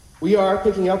We are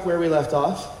picking up where we left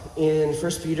off in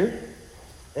 1 Peter,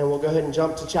 and we'll go ahead and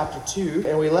jump to chapter 2,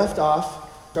 and we left off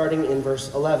starting in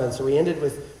verse 11. So we ended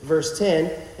with verse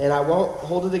 10, and I won't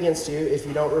hold it against you if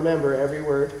you don't remember every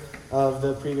word of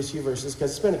the previous few verses, because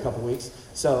it's been a couple weeks,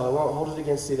 so I won't hold it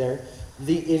against you there.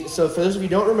 So for those of you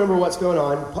who don't remember what's going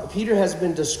on, Peter has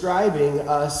been describing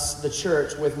us, the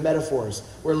church, with metaphors.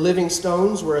 We're living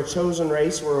stones, we're a chosen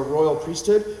race, we're a royal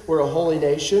priesthood, we're a holy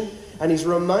nation, and he's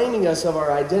reminding us of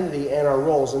our identity and our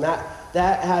roles, and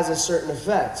that has a certain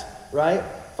effect, right?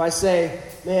 If I say,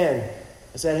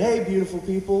 I said, hey, beautiful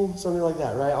people, something like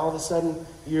that, right? All of a sudden,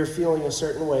 you're feeling a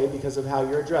certain way because of how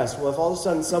you're dressed. Well, if all of a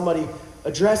sudden somebody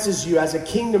addresses you as a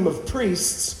kingdom of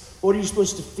priests, what are you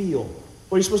supposed to feel?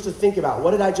 What are you supposed to think about?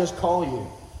 What did I just call you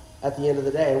at the end of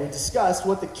the day? And we discussed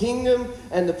what the kingdom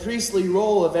and the priestly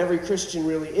role of every Christian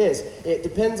really is. It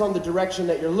depends on the direction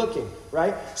that you're looking,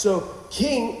 right? So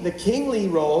the kingly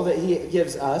role that he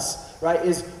gives us, right,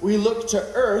 is we look to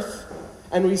earth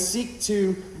and we seek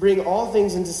to bring all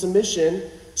things into submission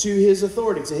to his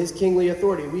authority, to his kingly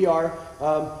authority. We are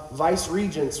vice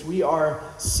regents. We are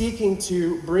seeking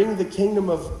to bring the kingdom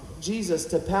of Jesus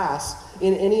to pass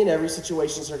in any and every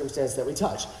situation, circumstance that we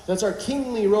touch. That's our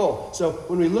kingly role. So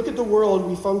when we look at the world,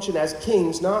 we function as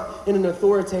kings, not in an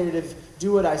authoritative,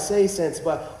 do what I say sense,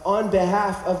 but on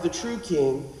behalf of the true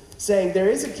king, saying there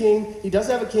is a king, he does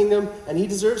have a kingdom, and he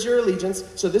deserves your allegiance.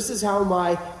 So this is how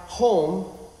my home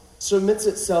submits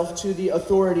itself to the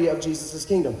authority of Jesus'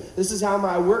 kingdom. This is how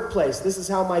my workplace, this is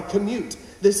how my commute,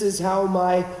 this is how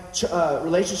my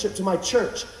relationship to my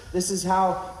church, this is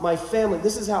how my family,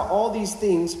 this is how all these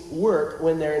things work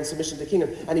when they're in submission to the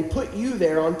kingdom. And he put you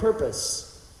there on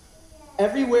purpose.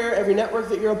 Everywhere, every network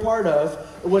that you're a part of,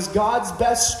 it was God's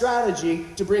best strategy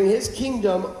to bring his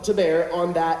kingdom to bear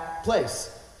on that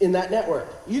place, in that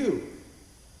network. You,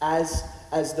 as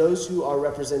those who are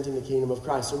representing the kingdom of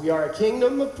Christ. So we are a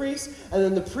kingdom of priests, and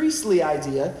then the priestly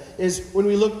idea is when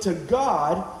we look to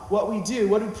God, what we do.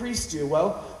 What do priests do?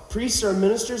 Well, priests are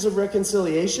ministers of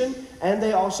reconciliation, and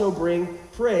they also bring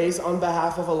praise on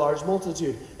behalf of a large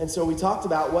multitude. And so we talked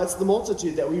about what's the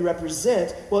multitude that we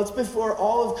represent. Well, it's before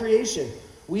all of creation.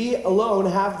 We alone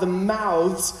have the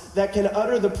mouths that can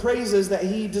utter the praises that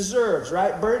he deserves,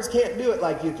 right? Birds can't do it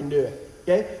like you can do it.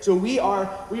 Okay, so we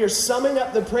are summing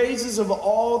up the praises of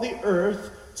all the earth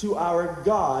to our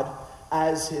God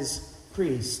as his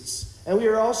priests. And we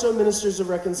are also ministers of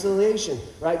reconciliation,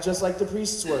 right? Just like the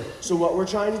priests were. So what we're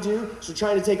trying to do is we're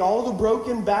trying to take all the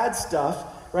broken, bad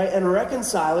stuff, right, and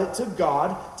reconcile it to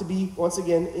God to be, once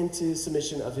again, into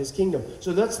submission of his kingdom.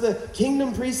 So that's the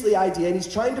kingdom priestly idea, and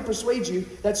he's trying to persuade you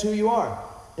that's who you are.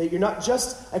 That you're not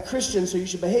just a Christian, so you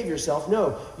should behave yourself.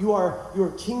 No, you're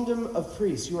a kingdom of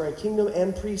priests. You are a kingdom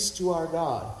and priest to our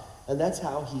God. And that's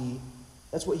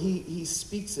what he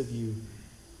speaks of you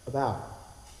about.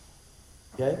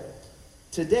 Okay?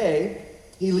 Today,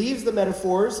 he leaves the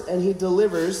metaphors and he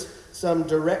delivers some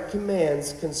direct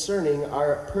commands concerning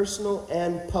our personal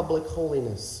and public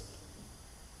holiness.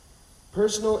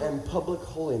 Personal and public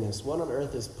holiness. What on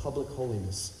earth is public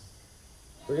holiness?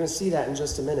 We're going to see that in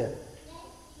just a minute.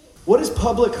 What is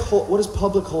public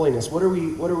holiness? What are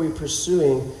we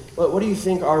pursuing? What do you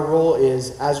think our role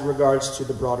is as regards to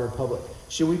the broader public?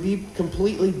 Should we be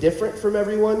completely different from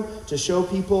everyone to show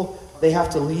people they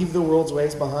have to leave the world's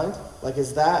ways behind? Like,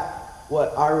 is that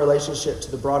what our relationship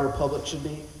to the broader public should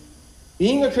be?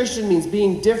 Being a Christian means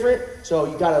being different, so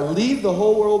you got to leave the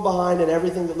whole world behind and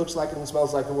everything that looks like and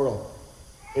smells like the world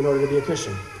in order to be a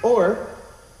Christian. Or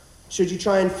should you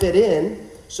try and fit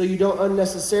in so you don't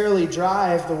unnecessarily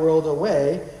drive the world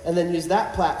away, and then use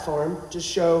that platform to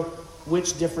show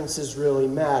which differences really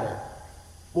matter?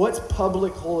 What's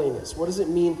public holiness? What does it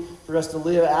mean for us to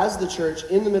live as the church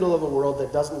in the middle of a world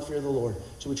that doesn't fear the Lord?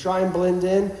 Should we try and blend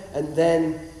in and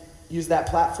then use that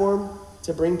platform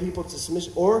to bring people to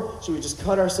submission? Or should we just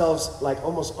cut ourselves, like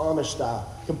almost Amish style,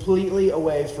 completely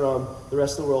away from the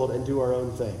rest of the world and do our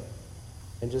own thing?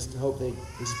 And just hope we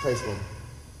just praise the Lord.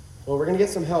 Well, we're going to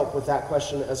get some help with that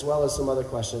question as well as some other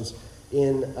questions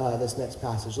in this next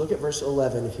passage. Look at verse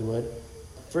 11, if you would.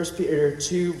 1 Peter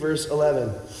 2, verse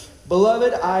 11.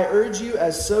 Beloved, I urge you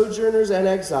as sojourners and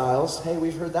exiles. Hey,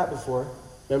 we've heard that before.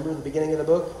 Remember the beginning of the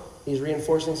book? He's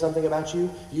reinforcing something about you.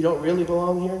 You don't really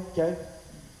belong here, okay?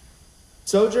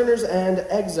 Sojourners and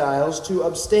exiles, to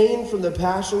abstain from the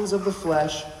passions of the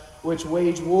flesh, which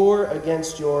wage war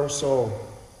against your soul.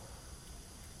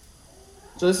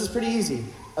 So this is pretty easy.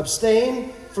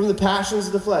 Abstain from the passions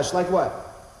of the flesh. Like what?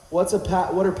 What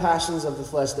are passions of the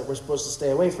flesh that we're supposed to stay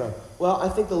away from? Well, I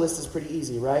think the list is pretty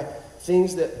easy, right?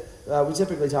 Things that we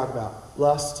typically talk about.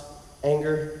 Lust,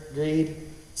 anger, greed,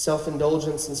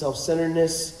 self-indulgence and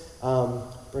self-centeredness,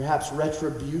 perhaps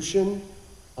retribution,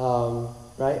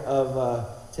 right, of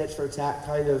tit-for-tat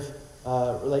kind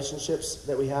of relationships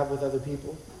that we have with other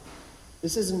people.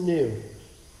 This isn't new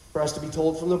for us to be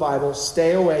told from the Bible,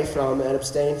 stay away from and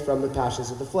abstain from the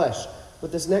passions of the flesh.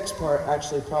 But this next part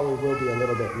actually probably will be a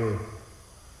little bit new.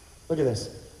 Look at this.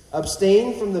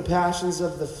 Abstain from the passions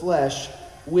of the flesh,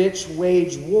 which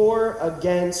wage war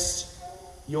against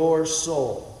your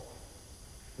soul.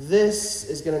 This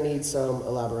is going to need some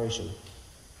elaboration.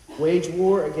 Wage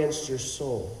war against your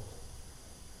soul.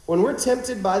 When we're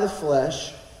tempted by the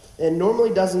flesh, it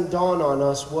normally doesn't dawn on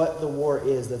us what the war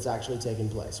is that's actually taking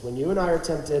place. When you and I are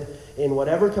tempted in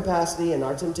whatever capacity, and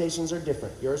our temptations are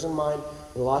different, yours and mine,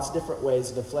 in lots of different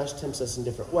ways, the flesh tempts us in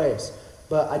different ways.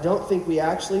 But I don't think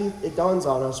it dawns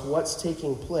on us what's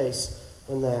taking place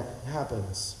when that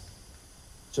happens.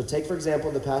 So take, for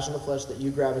example, the passion of the flesh that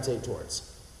you gravitate towards.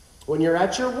 When you're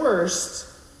at your worst,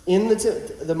 in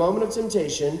the moment of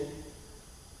temptation,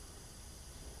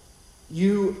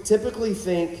 you typically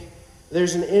think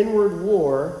there's an inward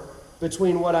war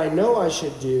between what I know I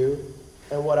should do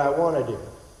and what I want to do.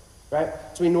 Right?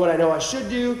 Between what I know I should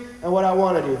do and what I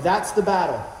want to do. That's the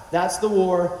battle. That's the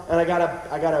war, and I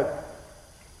gotta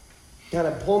kind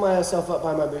of pull myself up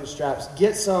by my bootstraps,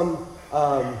 get some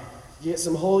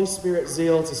Holy Spirit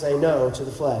zeal to say no to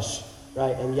the flesh,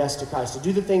 right, and yes to Christ, to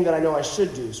do the thing that I know I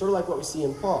should do, sort of like what we see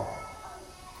in Paul.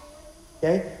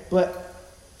 Okay? But,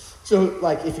 so,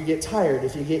 like, if you get tired,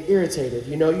 if you get irritated,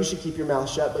 you know you should keep your mouth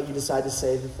shut, but you decide to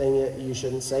say the thing that you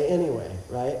shouldn't say anyway,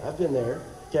 right? I've been there,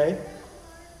 okay?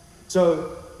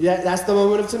 So, yeah, that's the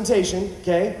moment of temptation,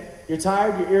 okay? You're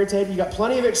tired, you're irritated, you got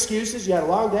plenty of excuses, you had a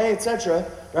long day, etc.,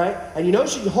 right? And you know you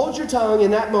should hold your tongue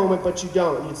in that moment, but you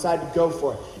don't. You decide to go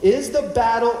for it. Is the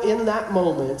battle in that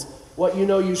moment what you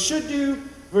know you should do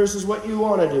versus what you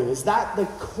want to do? Is that the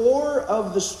core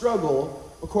of the struggle,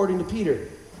 according to Peter?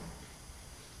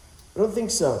 I don't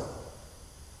think so.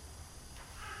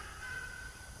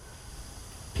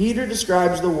 Peter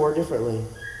describes the war differently.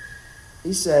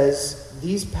 He says,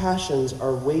 these passions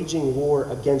are waging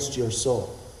war against your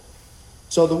soul.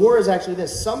 So the war is actually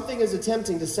this. Something is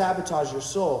attempting to sabotage your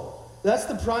soul. That's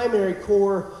the primary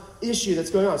core issue that's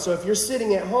going on. So if you're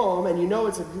sitting at home and you know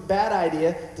it's a bad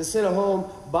idea to sit at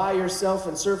home by yourself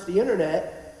and surf the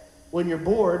internet when you're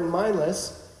bored and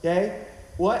mindless, okay?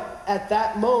 What at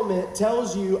that moment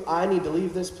tells you, I need to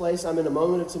leave this place, I'm in a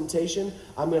moment of temptation,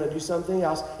 I'm going to do something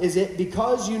else? Is it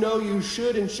because you know you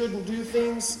should and shouldn't do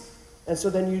things, and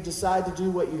so then you decide to do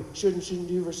what you should and shouldn't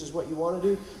do versus what you want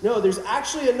to do? No, there's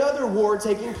actually another war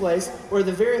taking place where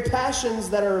the very passions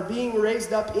that are being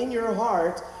raised up in your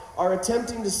heart are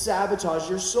attempting to sabotage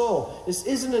your soul. This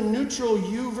isn't a neutral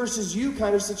you versus you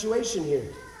kind of situation here.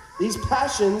 These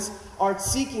passions are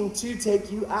seeking to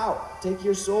take you out, take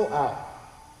your soul out.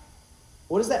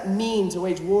 What does that mean to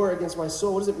wage war against my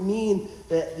soul? What does it mean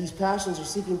that these passions are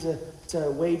seeking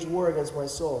to wage war against my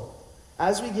soul?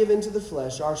 As we give into the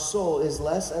flesh, our soul is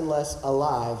less and less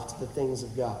alive to the things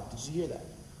of God. Did you hear that?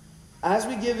 As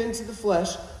we give into the flesh,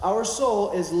 our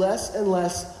soul is less and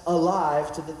less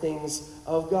alive to the things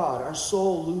of God. Our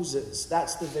soul loses.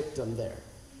 That's the victim there.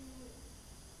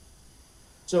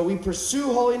 So we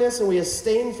pursue holiness and we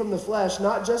abstain from the flesh,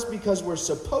 not just because we're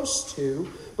supposed to,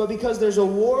 but because there's a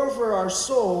war for our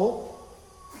soul.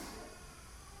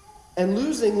 And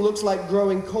losing looks like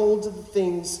growing cold to the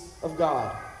things of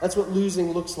God. That's what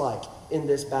losing looks like in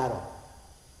this battle.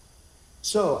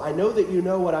 So, I know that you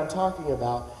know what I'm talking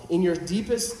about. In your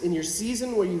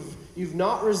season where you've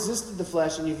not resisted the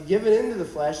flesh and you've given into the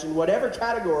flesh in whatever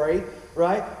category,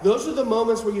 right? Those are the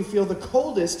moments where you feel the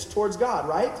coldest towards God,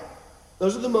 right?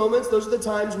 Those are the moments, those are the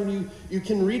times when you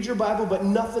can read your Bible but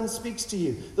nothing speaks to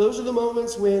you. Those are the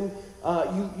moments when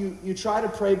you try to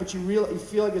pray but you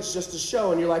feel like it's just a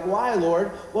show and you're like, why,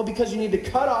 Lord? Well, because you need to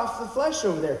cut off the flesh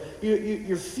over there.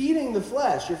 You're feeding the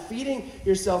flesh. You're feeding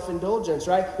your self-indulgence,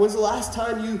 right? When's the last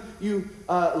time you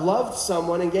loved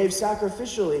someone and gave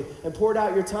sacrificially and poured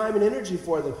out your time and energy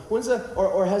for them?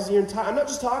 Or has your entire, I'm not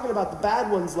just talking about the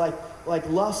bad ones like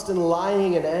lust and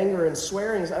lying and anger and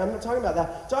swearing. I'm not talking about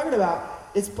that. I'm talking about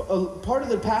it's part of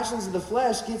the passions of the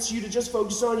flesh gets you to just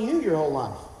focus on you your whole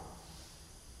life.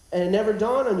 And it never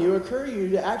dawned on you, occur to you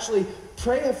to actually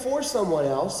pray for someone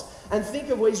else and think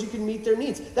of ways you can meet their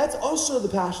needs. That's also the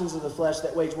passions of the flesh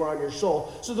that wage war on your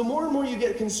soul. So the more and more you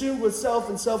get consumed with self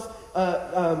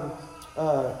and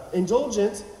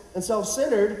indulgent and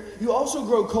self-centered, you also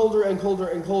grow colder and colder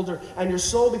and colder, and your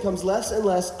soul becomes less and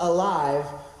less alive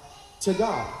to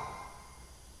God.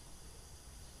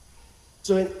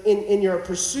 So in your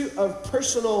pursuit of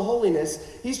personal holiness,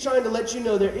 he's trying to let you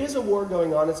know there is a war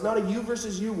going on. It's not a you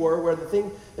versus you war where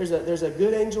there's a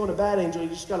good angel and a bad angel. You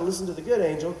just got to listen to the good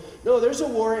angel. No, there's a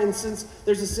war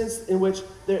there's a sense in which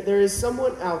there is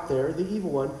someone out there, the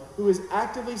evil one, who is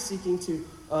actively seeking to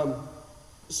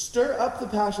stir up the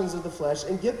passions of the flesh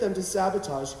and get them to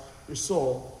sabotage your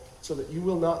soul so that you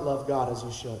will not love God as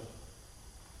you should.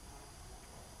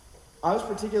 I was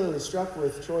particularly struck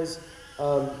with Troy's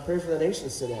Pray for the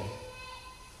Nations today.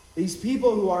 These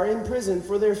people who are in prison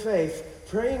for their faith,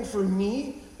 praying for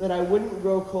me that I wouldn't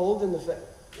grow cold in the faith.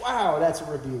 Wow, that's a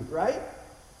rebuke, right?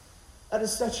 That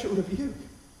is such a rebuke.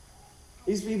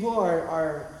 These people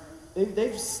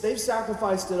they've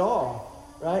sacrificed it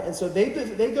all, right? And so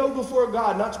they go before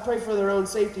God, not to pray for their own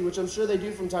safety, which I'm sure they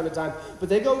do from time to time, but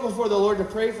they go before the Lord to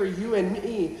pray for you and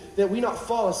me that we not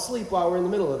fall asleep while we're in the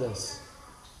middle of this.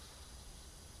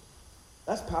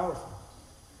 That's powerful.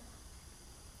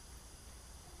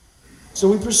 So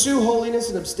we pursue holiness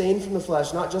and abstain from the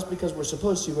flesh, not just because we're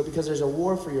supposed to, but because there's a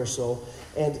war for your soul,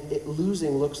 and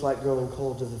losing looks like growing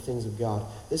cold to the things of God.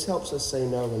 This helps us say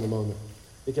no in the moment.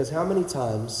 Because how many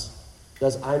times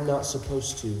does I'm not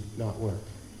supposed to not work?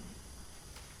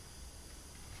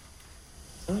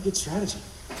 It's not a good strategy.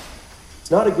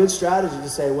 It's not a good strategy to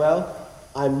say, well,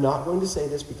 I'm not going to say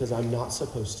this because I'm not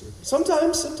supposed to.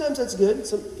 Sometimes that's good.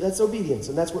 That's obedience,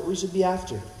 and that's what we should be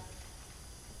after.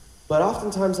 But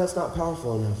oftentimes that's not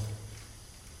powerful enough.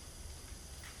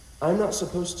 I'm not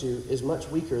supposed to is much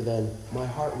weaker than my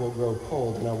heart will grow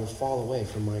cold and I will fall away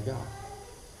from my God.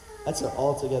 That's an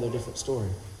altogether different story.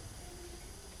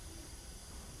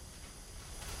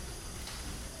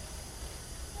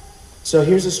 So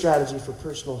here's a strategy for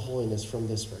personal holiness from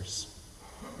this verse.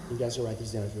 You guys can write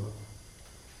these down if you want.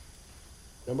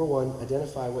 Number one,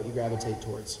 identify what you gravitate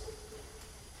towards.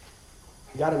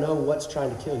 You got to know what's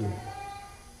trying to kill you.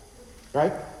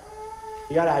 Right?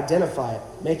 You got to identify it.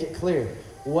 Make it clear.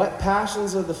 What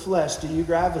passions of the flesh do you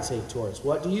gravitate towards?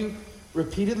 What do you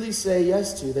repeatedly say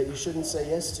yes to that you shouldn't say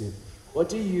yes to? What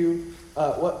do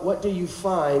you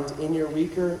find in your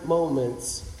weaker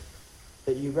moments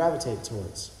that you gravitate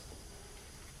towards?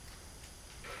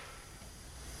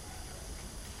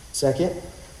 Second,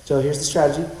 so here's the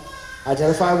strategy.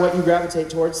 Identify what you gravitate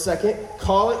towards. Second,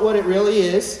 call it what it really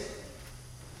is.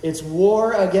 It's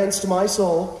war against my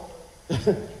soul.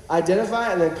 Identify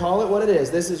it and then call it what it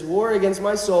is. This is war against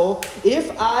my soul. If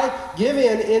I give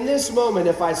in this moment,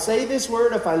 if I say this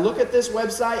word, if I look at this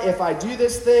website, if I do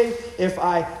this thing, if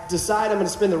I decide I'm going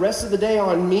to spend the rest of the day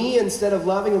on me instead of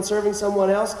loving and serving someone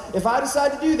else, if I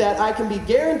decide to do that, I can be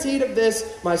guaranteed of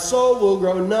this, my soul will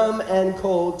grow numb and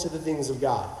cold to the things of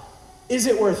God. Is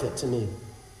it worth it to me?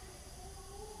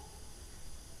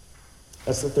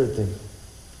 That's the third thing.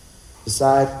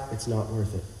 Decide it's not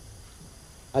worth it.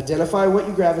 Identify what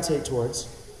you gravitate towards.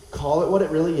 Call it what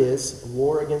it really is, a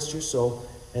war against your soul.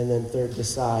 And then third,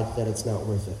 decide that it's not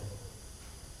worth it.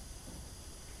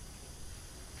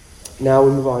 Now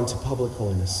we move on to public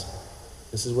holiness.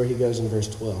 This is where he goes in verse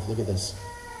 12. Look at this.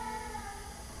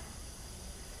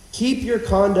 Keep your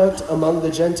conduct among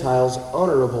the Gentiles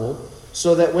honorable,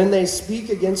 so that when they speak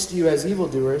against you as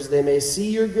evildoers, they may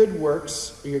see your good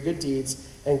works, or your good deeds,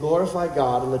 and glorify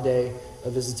God on the day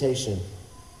of visitation.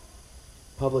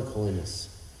 Public holiness.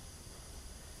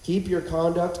 Keep your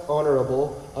conduct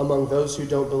honorable among those who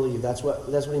don't believe. That's what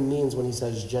he means when he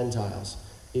says Gentiles.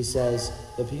 He says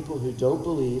the people who don't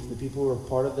believe, the people who are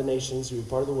part of the nations, who are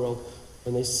part of the world,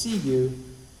 when they see you,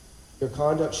 your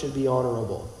conduct should be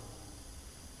honorable.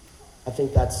 I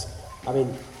think that's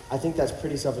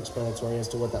pretty self-explanatory as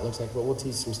to what that looks like, but we'll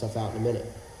tease some stuff out in a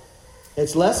minute.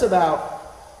 It's less about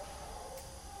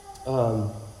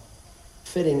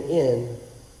fitting in,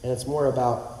 and it's more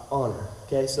about honor.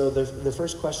 Okay, so the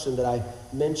first question that I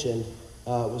mentioned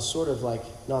was sort of like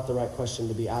not the right question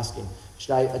to be asking.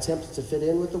 Should I attempt to fit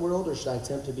in with the world, or should I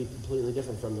attempt to be completely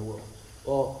different from the world?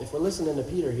 Well, if we're listening to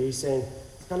Peter here, he's saying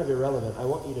it's kind of irrelevant. I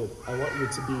want you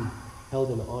to be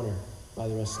held in honor by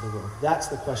the rest of the world. That's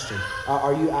the question.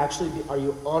 Are you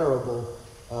honorable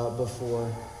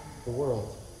before the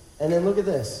world? And then look at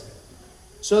this.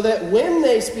 So that when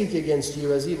they speak against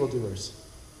you as evildoers.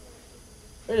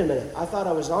 Wait a minute, I thought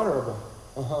I was honorable.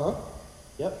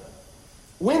 Yep.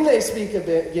 When they speak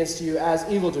against you as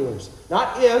evildoers.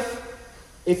 Not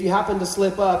if you happen to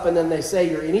slip up and then they say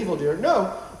you're an evildoer.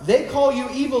 No, they call you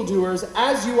evildoers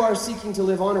as you are seeking to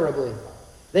live honorably.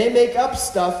 They make up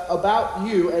stuff about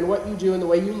you and what you do and the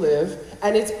way you live,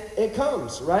 and it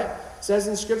comes, right? It says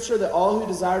in Scripture that all who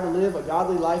desire to live a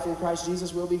godly life in Christ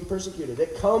Jesus will be persecuted.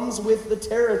 It comes with the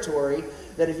territory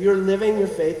that if you're living your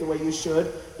faith the way you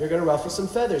should, you're going to ruffle some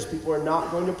feathers. People are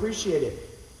not going to appreciate it.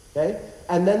 Okay?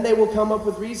 And then they will come up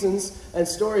with reasons and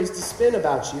stories to spin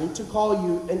about you to call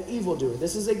you an evildoer.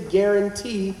 This is a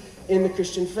guarantee in the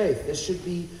Christian faith. This should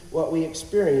be what we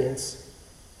experience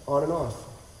on and off.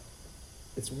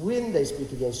 It's when they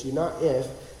speak against you, not if.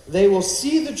 They will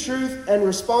see the truth and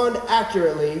respond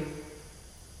accurately.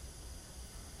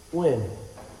 When?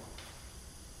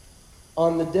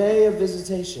 On the day of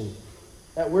visitation.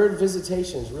 That word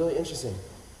visitation is really interesting.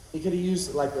 He could have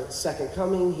used like the second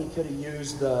coming. He could have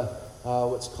used the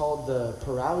what's called the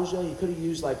parousia. He could have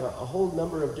used like a whole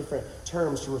number of different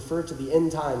terms to refer to the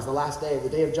end times, the last day, the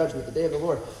day of judgment, the day of the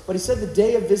Lord. But he said the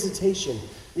day of visitation.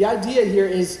 The idea here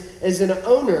is an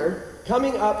owner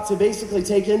coming up to basically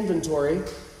take inventory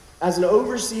as an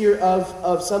overseer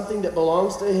of something that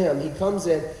belongs to him. He comes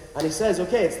in and he says,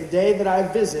 okay, it's the day that I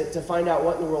visit to find out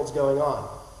what in the world's going on.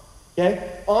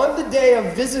 Okay? On the day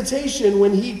of visitation,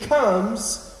 when he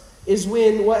comes, is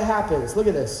when what happens? Look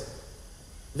at this.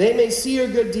 They may see your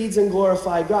good deeds and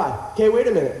glorify God. Okay, wait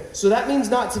a minute. So that means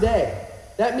not today.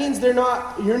 That means you're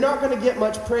not going to get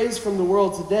much praise from the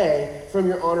world today from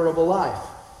your honorable life.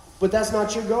 But that's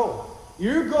not your goal.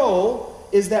 Your goal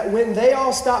is that when they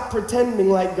all stop pretending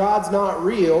like God's not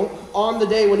real, on the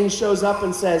day when he shows up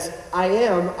and says,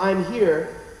 I'm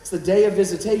here, it's the day of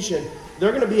visitation,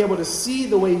 they're going to be able to see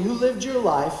the way you lived your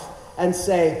life and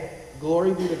say,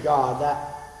 glory be to God.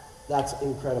 That's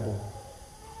incredible.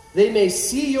 They may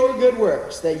see your good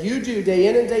works that you do day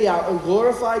in and day out and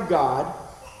glorify God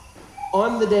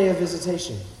on the day of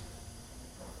visitation.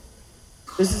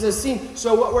 This is a scene.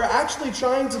 So what we're actually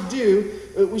trying to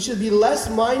do, we should be less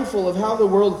mindful of how the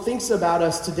world thinks about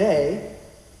us today.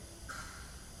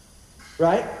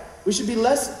 Right? We should be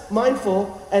less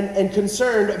mindful and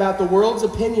concerned about the world's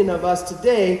opinion of us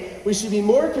today. We should be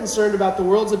more concerned about the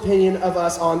world's opinion of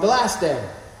us on the last day.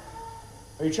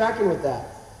 Are you tracking with that?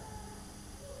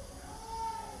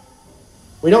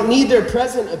 We don't need their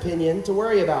present opinion to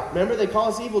worry about. Remember, they call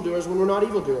us evildoers when we're not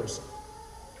evildoers.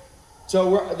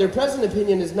 So their present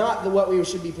opinion is not what we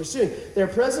should be pursuing. Their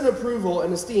present approval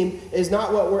and esteem is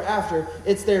not what we're after.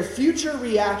 It's their future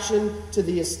reaction to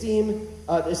the esteem.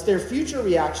 It's their future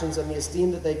reactions and the esteem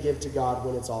that they give to God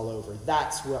when it's all over.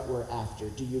 That's what we're after.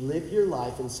 Do you live your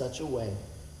life in such a way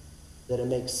that it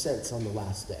makes sense on the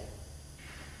last day?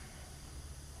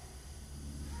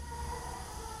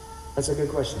 That's a good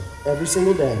question. Every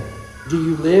single day, do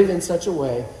you live in such a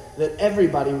way that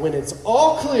everybody, when it's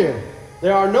all clear,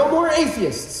 there are no more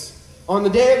atheists on the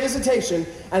day of visitation,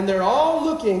 and they're all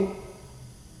looking,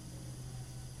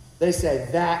 they say,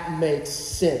 that makes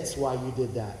sense why you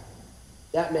did that.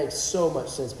 That makes so much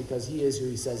sense because he is who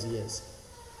he says he is.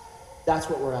 That's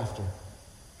what we're after.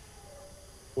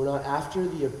 We're not after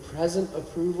the present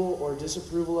approval or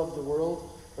disapproval of the world.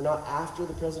 We're not after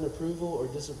the present approval or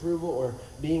disapproval or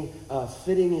being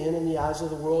fitting in the eyes of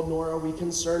the world, nor are we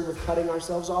concerned with cutting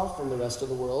ourselves off from the rest of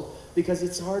the world, because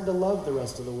it's hard to love the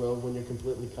rest of the world when you're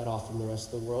completely cut off from the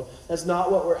rest of the world. That's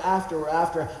not what we're after. We're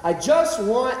after, I just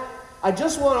want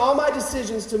all my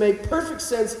decisions to make perfect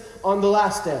sense on the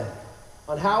last day,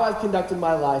 on how I've conducted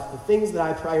my life, the things that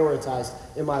I prioritized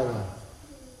in my life.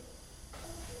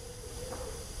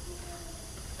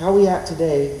 How we act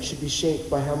today should be shaped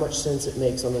by how much sense it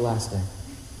makes on the last day.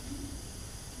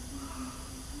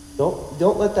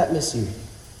 Don't let that miss you.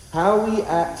 How we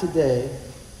act today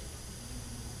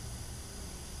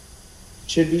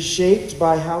should be shaped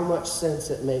by how much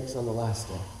sense it makes on the last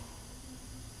day.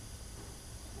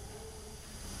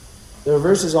 The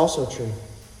reverse is also true.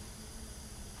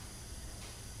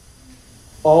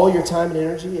 All your time and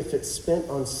energy, if it's spent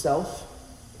on self,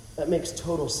 that makes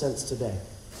total sense today.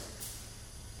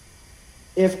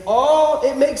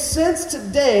 It makes sense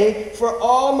today for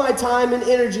all my time and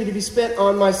energy to be spent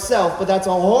on myself, but that's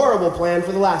a horrible plan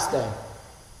for the last day.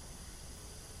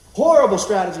 Horrible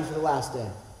strategy for the last day.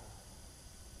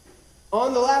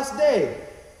 On the last day,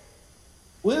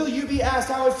 will you be asked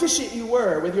how efficient you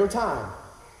were with your time?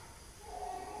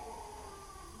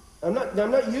 I'm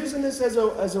not using this as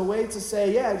a way to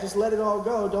say, yeah, just let it all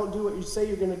go. Don't do what you say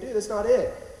you're going to do. That's not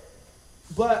it.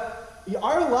 But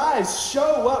our lives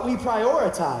show what we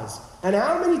prioritize. And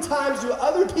how many times do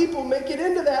other people make it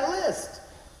into that list?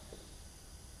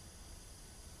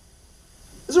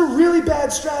 It's a really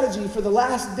bad strategy for the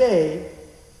last day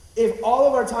if all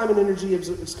of our time and energy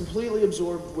is completely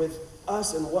absorbed with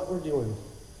us and what we're doing.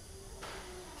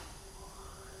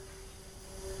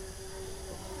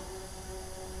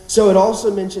 So it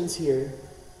also mentions here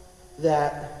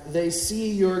that they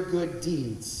see your good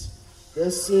deeds.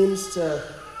 This seems to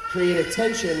create a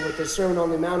tension with the Sermon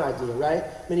on the Mount idea,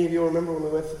 right? Many of you remember when we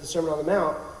went through the Sermon on the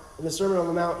Mount, and the Sermon on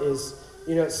the Mount is,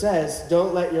 it says,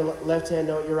 don't let your left hand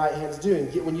know what your right hand is doing.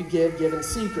 When you give in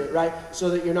secret, right? So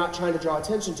that you're not trying to draw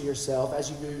attention to yourself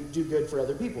as you do good for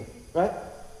other people, right?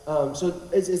 So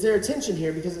is there a tension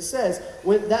here? Because it says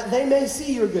that they may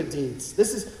see your good deeds.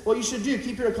 This is what you should do.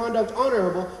 Keep your conduct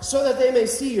honorable so that they may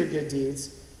see your good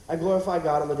deeds and glorify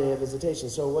God on the day of visitation.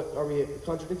 So what, are we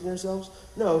contradicting ourselves?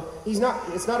 No, it's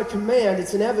not a command.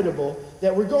 It's inevitable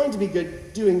that we're going to be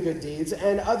doing good deeds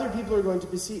and other people are going to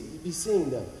be seeing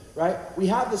them, right? We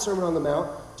have the Sermon on the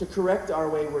Mount to correct our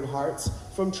wayward hearts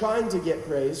from trying to get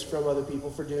praise from other people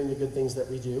for doing the good things that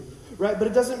we do, right? But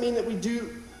it doesn't mean that we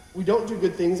don't do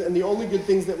good things, and the only good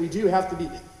things that we do have to be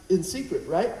in secret,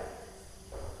 right?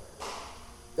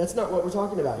 That's not what we're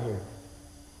talking about here.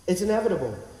 It's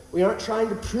inevitable. We aren't trying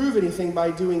to prove anything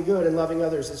by doing good and loving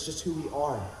others. It's just who we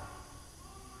are.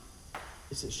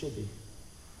 Yes, it should be.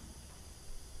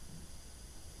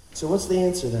 So what's the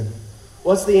answer then?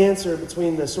 What's the answer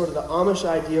between the sort of the Amish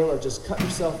ideal of just cut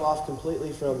yourself off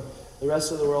completely from the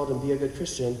rest of the world and be a good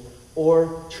Christian,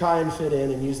 or try and fit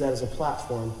in and use that as a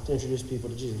platform to introduce people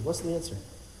to Jesus? What's the answer?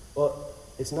 Well,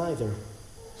 it's neither,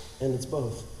 and it's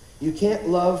both. You can't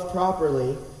love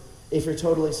properly if you're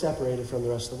totally separated from the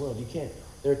rest of the world. You can't.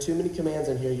 There are too many commands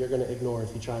in here you're going to ignore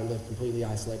if you try and live completely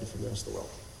isolated from the rest of the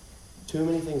world. Too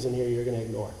many things in here you're going to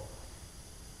ignore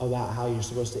about how you're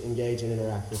supposed to engage and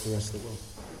interact with the rest of the world.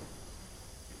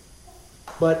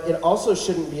 But it also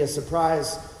shouldn't be a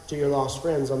surprise to your lost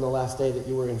friends on the last day that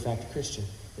you were in fact a Christian.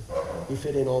 You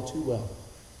fit in all too well.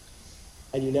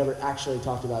 And you never actually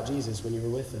talked about Jesus when you were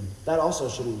with them. That also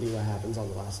shouldn't be what happens on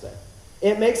the last day.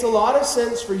 It makes a lot of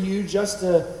sense for you just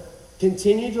to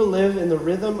continue to live in the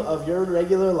rhythm of your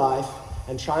regular life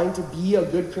and trying to be a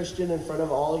good Christian in front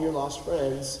of all your lost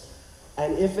friends.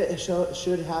 And if it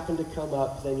should happen to come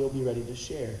up, then you'll be ready to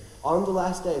share. On the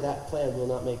last day, that plan will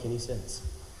not make any sense.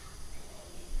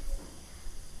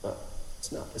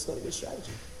 No, it's not a good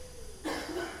strategy.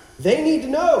 They need to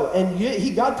know,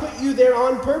 and God put you there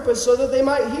on purpose so that they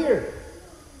might hear.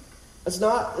 It's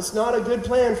not a good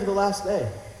plan for the last day.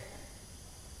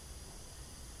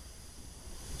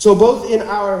 So both in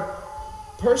our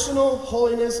personal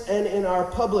holiness and in our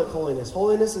public holiness.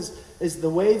 Holiness is the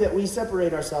way that we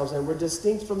separate ourselves and we're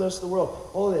distinct from the rest of the world.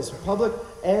 Holiness, public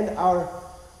and our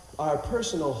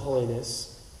personal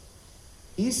holiness.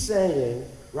 He's saying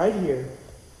right here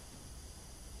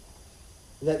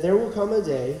that there will come a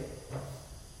day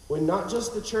when not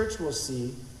just the church will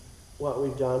see what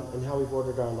we've done and how we've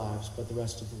ordered our lives, but the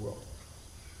rest of the world.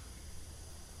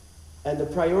 And the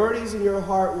priorities in your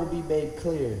heart will be made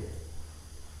clear.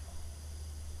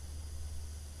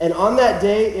 And on that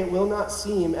day, it will not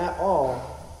seem at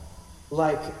all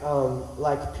like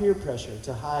peer pressure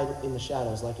to hide in the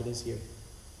shadows like it is here.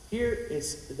 Here,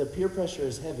 the peer pressure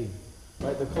is heavy,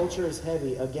 right? The culture is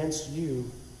heavy against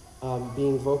you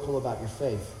being vocal about your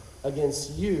faith,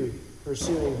 against you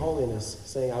pursuing holiness,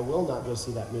 saying, I will not go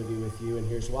see that movie with you, and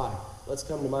here's why. Let's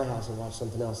come to my house and watch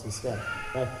something else instead.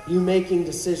 Right? You making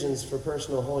decisions for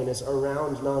personal holiness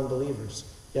around non-believers.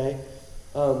 Okay?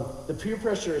 The peer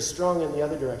pressure is strong in the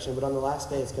other direction, but on the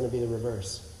last day it's going to be the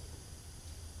reverse.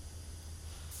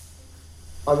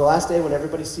 On the last day when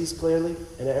everybody sees clearly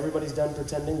and everybody's done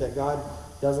pretending that God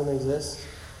doesn't exist,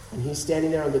 and he's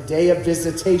standing there on the day of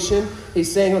visitation, he's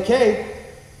saying, okay,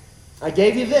 I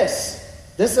gave you this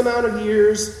amount of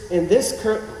years in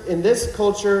this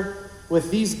culture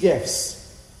with these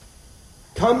gifts.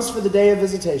 Comes for the day of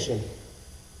visitation.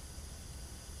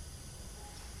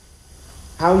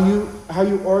 How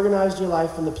you organized your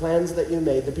life and the plans that you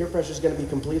made, the peer pressure is going to be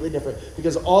completely different.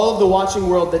 Because all of the watching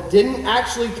world that didn't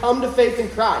actually come to faith in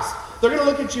Christ, they're going to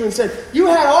look at you and say, you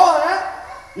had all of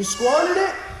that. You squandered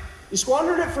it. You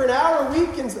squandered it for an hour a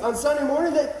week on Sunday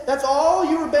morning. That's all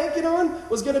you were banking on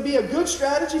was going to be a good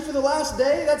strategy for the last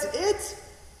day. That's it.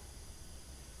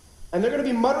 And they're going to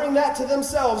be muttering that to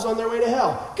themselves on their way to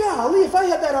hell. Golly, if I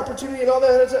had that opportunity and all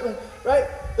that, right?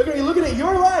 They're going to be looking at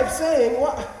your life saying,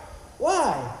 why?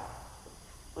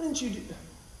 Why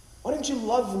didn't you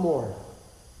love more?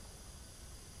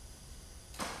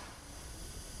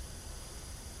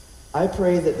 I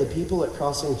pray that the people at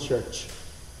Crossing Church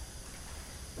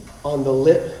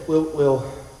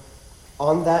will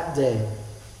on that day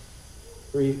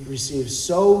receive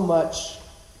so much.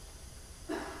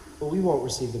 Well, we won't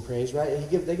receive the praise, right?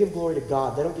 They give glory to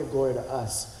God. They don't give glory to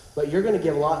us. But you're going to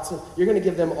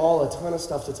give them all a ton of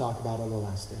stuff to talk about on the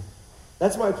last day.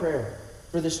 That's my prayer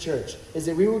for this church, is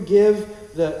that we will give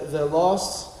the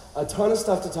lost a ton of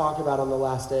stuff to talk about on the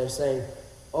last day of saying,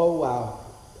 oh,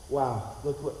 wow,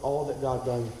 look what all that God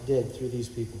did through these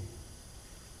people.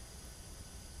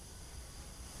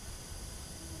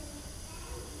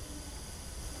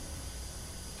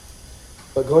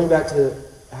 But going back to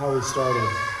how we started,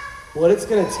 what it's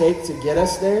going to take to get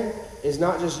us there is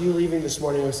not just you leaving this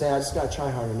morning and saying, I just got to try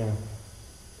harder now.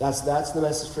 That's the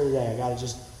message for today. I got to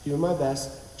just do my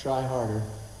best, try harder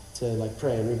to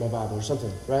pray and read my Bible or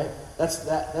something, right? That's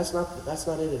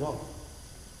not it at all.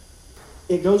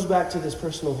 It goes back to this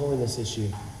personal holiness issue.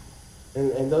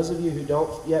 And those of you who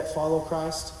don't yet follow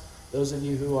Christ, those of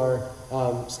you who are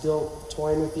still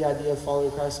toying with the idea of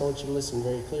following Christ, I want you to listen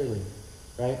very clearly,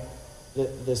 right?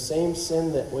 The same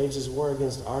sin that wages war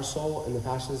against our soul and the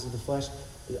passions of the flesh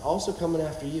is also coming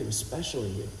after you, especially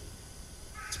you.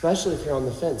 Especially if you're on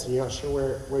the fence and you're not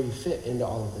sure where you fit into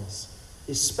all of this.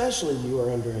 Especially you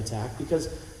are under attack because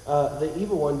the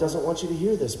evil one doesn't want you to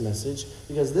hear this message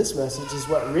because this message is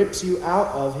what rips you out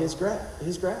of his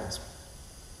grasp.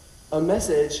 A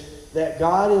message that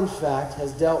God, in fact,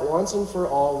 has dealt once and for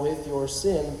all with your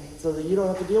sin so that you don't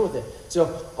have to deal with it.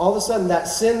 So all of a sudden, that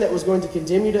sin that was going to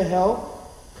condemn you to hell,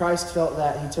 Christ felt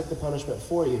that. He took the punishment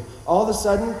for you. All of a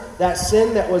sudden, that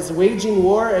sin that was waging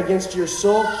war against your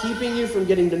soul, keeping you from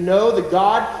getting to know the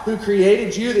God who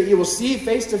created you, that you will see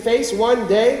face to face one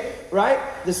day, right?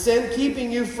 The sin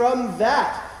keeping you from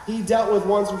that, he dealt with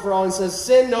once and for all and says,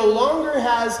 sin no longer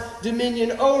has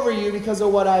dominion over you because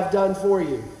of what I've done for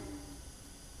you.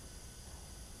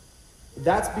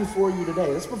 That's before you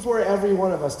today. That's before every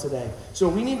one of us today. So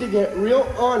we need to get real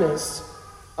honest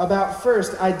about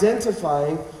first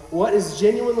identifying what is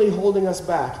genuinely holding us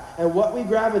back and what we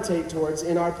gravitate towards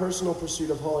in our personal pursuit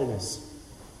of holiness.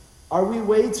 Are we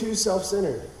way too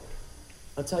self-centered?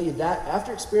 I'll tell you that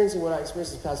after experiencing what I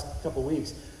experienced this past couple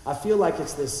weeks, I feel like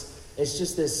it's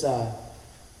just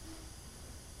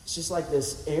like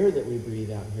this air that we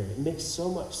breathe out here. It makes so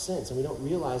much sense, and we don't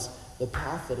realize the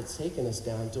path that it's taken us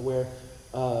down to where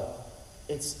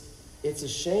it's a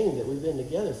shame that we've been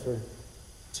together for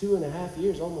 2.5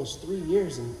 years, almost 3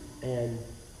 years, and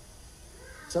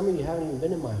some of you haven't even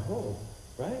been in my home,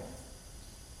 right?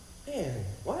 Man,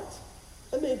 what?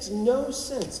 That makes no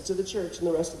sense to the church and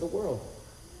the rest of the world.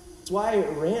 That's why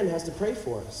Iran has to pray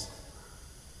for us.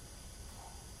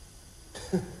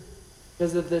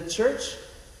 Because the church,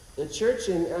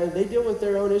 and they deal with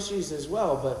their own issues as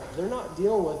well, but they're not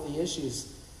dealing with the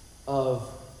issues of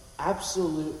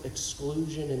absolute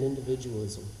exclusion and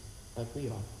individualism like we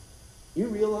are. You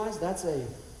realize that's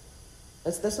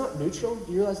not neutral?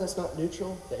 Do you realize that's not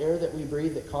neutral? The air that we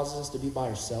breathe that causes us to be by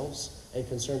ourselves and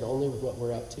concerned only with what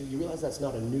we're up to. You realize that's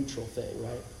not a neutral thing,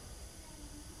 right?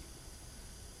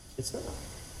 It's not.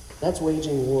 That's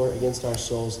waging war against our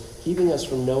souls, keeping us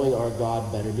from knowing our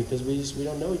God better because we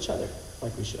don't know each other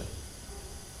like we should.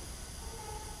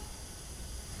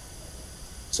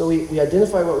 So we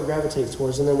identify what we gravitate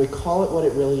towards, and then we call it what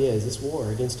it really is. It's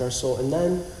war against our soul. And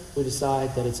then we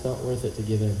decide that it's not worth it to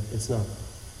give in. It's not.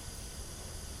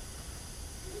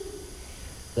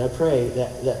 And I pray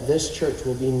that this church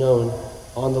will be known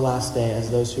on the last day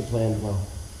as those who planned well,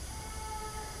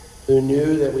 who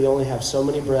knew that we only have so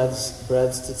many breaths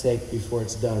to take before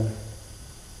it's done.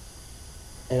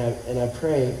 And I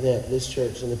pray that this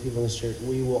church and the people in this church,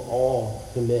 we will all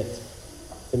commit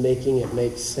to making it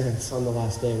make sense on the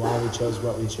last day why we chose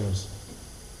what we chose.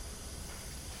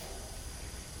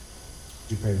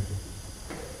 Would you pray with me?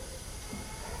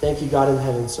 Thank you, God in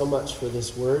heaven, so much for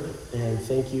this word, and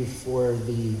thank you for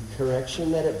the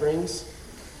correction that it brings.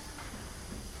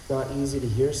 It's not easy to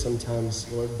hear sometimes,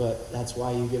 Lord, but that's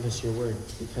why you give us your word,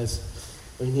 because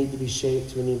we need to be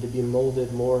shaped, we need to be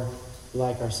molded more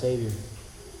like our Savior.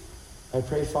 I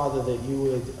pray, Father, that you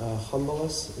would humble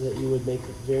us, that you would make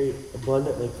it very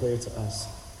abundantly clear to us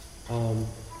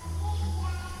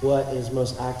what is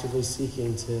most actively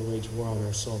seeking to wage war on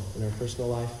our soul, in our personal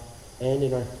life, and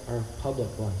in our public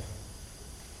life.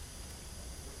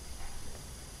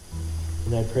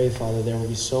 And I pray, Father, there will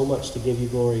be so much to give you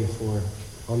glory for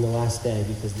on the last day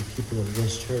because the people of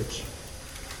this church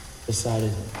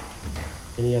decided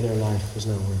any other life was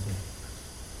not worth it.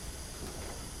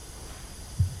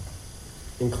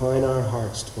 Incline our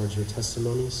hearts towards your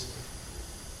testimonies,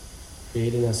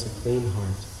 create in us a clean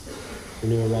heart,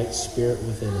 renew a right spirit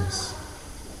within us,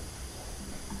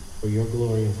 for your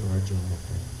glory and for our joy, I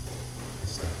pray.